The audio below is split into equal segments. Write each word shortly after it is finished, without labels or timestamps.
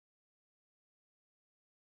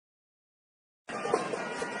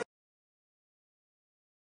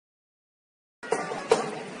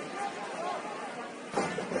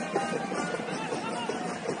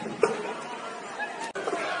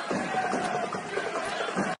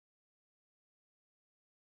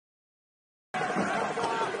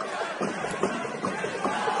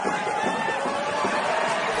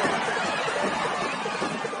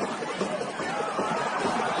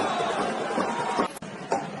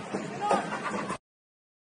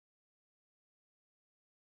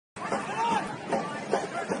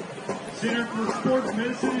Sports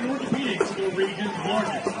Medicine and Orthopedics, the region's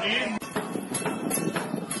largest and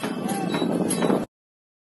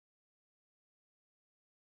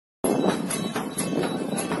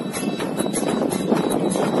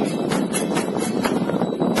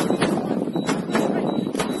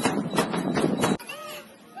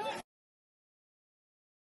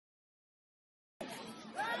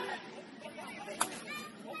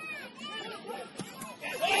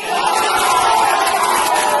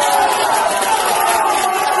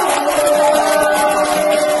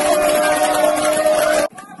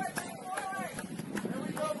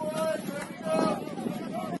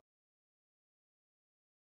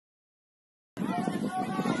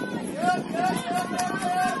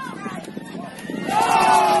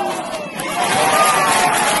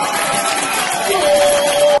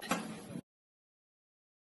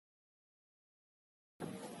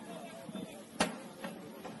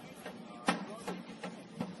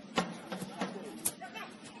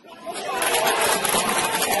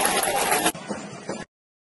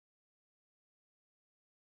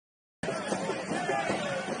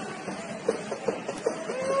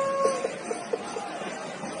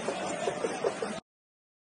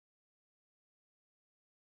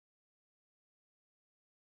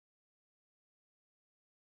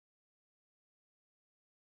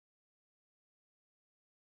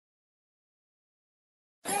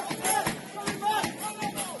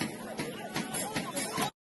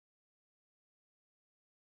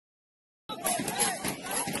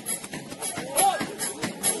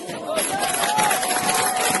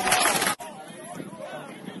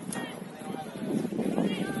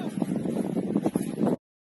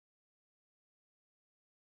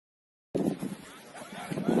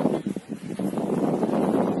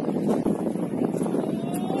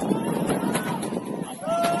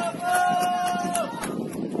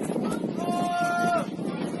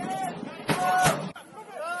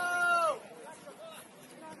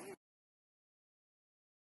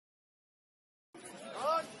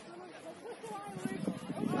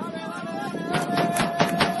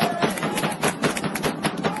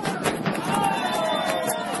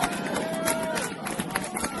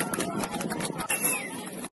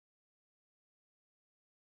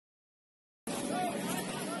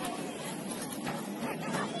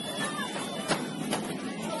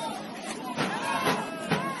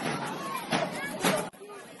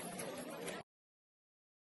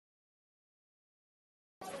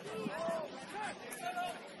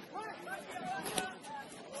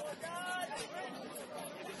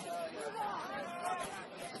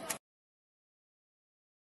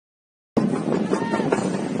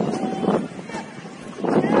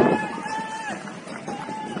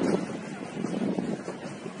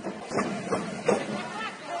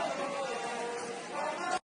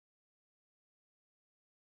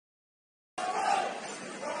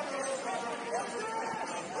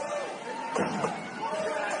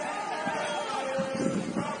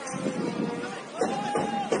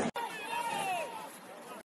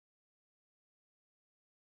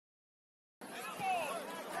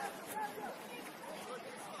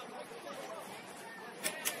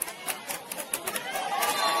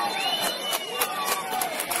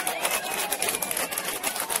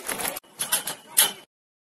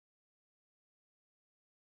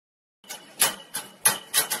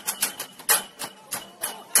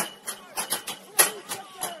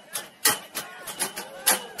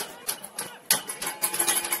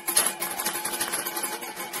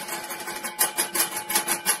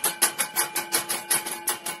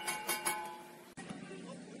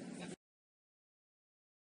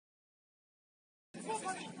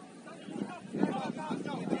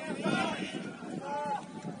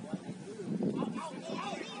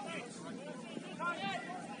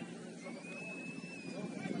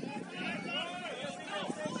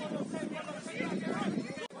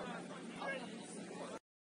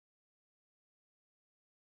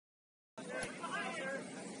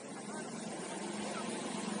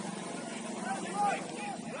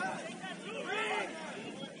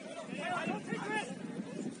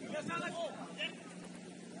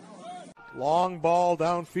long ball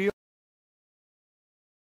downfield.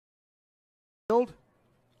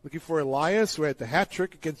 Looking for Elias, who had the hat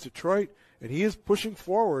trick against Detroit, and he is pushing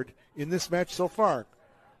forward in this match so far.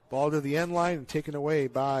 Ball to the end line and taken away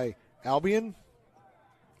by Albion.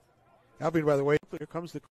 Albion, by the way, here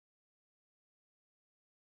comes the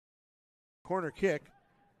corner kick.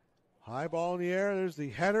 High ball in the air. There's the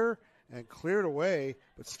header and cleared away,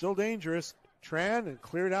 but still dangerous. Tran and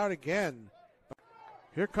cleared out again.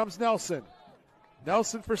 Here comes Nelson.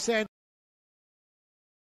 Nelson for Sanchez.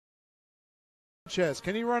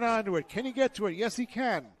 Can he run onto it? Can he get to it? Yes, he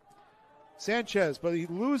can. Sanchez, but he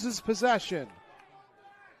loses possession.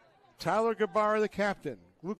 Tyler Gabarra, the captain.